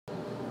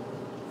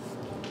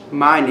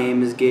My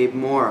name is Gabe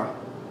Moura,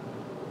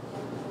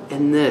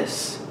 and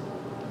this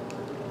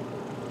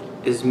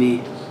is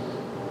me.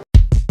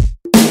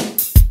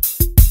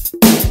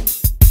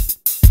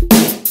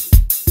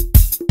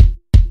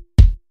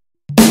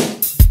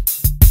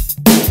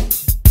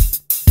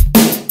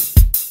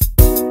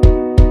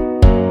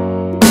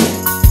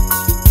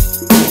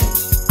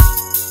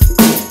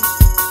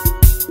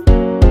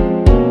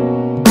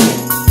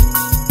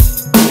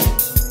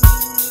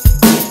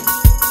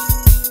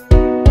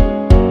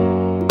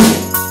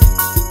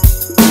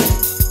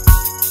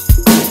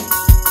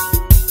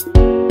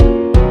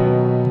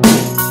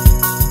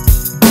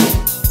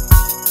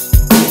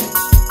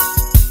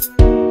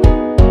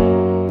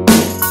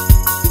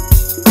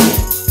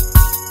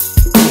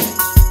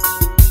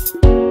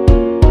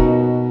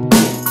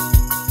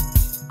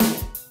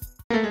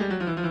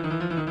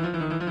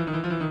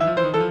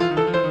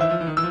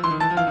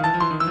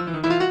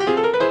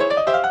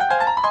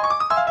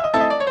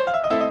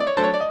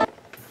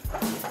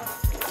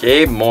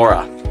 Gabe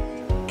Moura.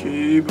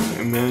 Gabe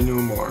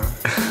Emmanuel Moura.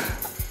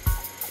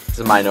 He's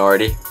a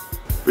minority.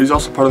 But he's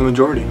also part of the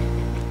majority.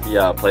 He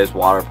plays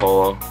water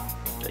polo.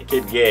 That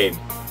kid Gabe.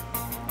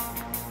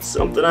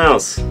 Something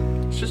else.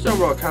 He's just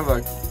overall kind of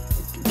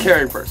like a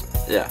caring person.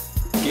 Yeah.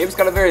 Gabe's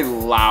got a very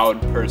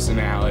loud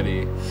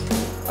personality.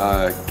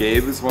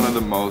 Gabe is one of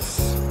the most,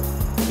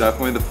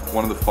 definitely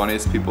one of the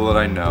funniest people that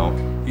I know.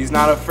 He's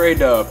not afraid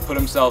to put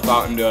himself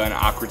out into an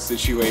awkward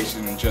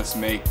situation and just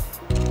make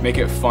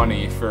it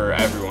funny for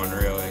everyone,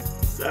 really.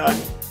 It's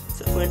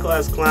definitely a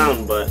class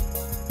clown, but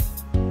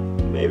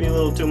maybe a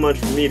little too much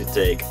for me to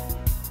take.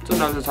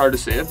 Sometimes it's hard to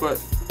see it, but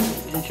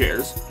he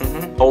cares.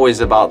 Always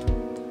about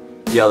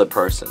the other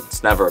person.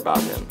 It's never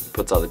about him. He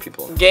puts other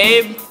people in.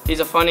 Gabe, he's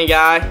a funny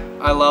guy.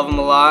 I love him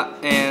a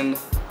lot, and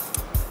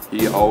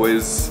He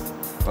always,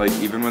 like,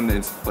 even when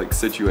the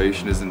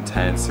situation is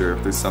intense or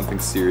if there's something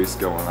serious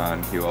going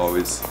on, he'll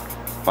always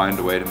find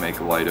a way to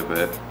make light of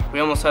it. we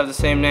almost have the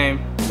same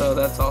name, so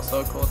that's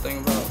also a cool thing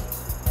about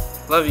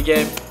it. Love you,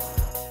 Gabe.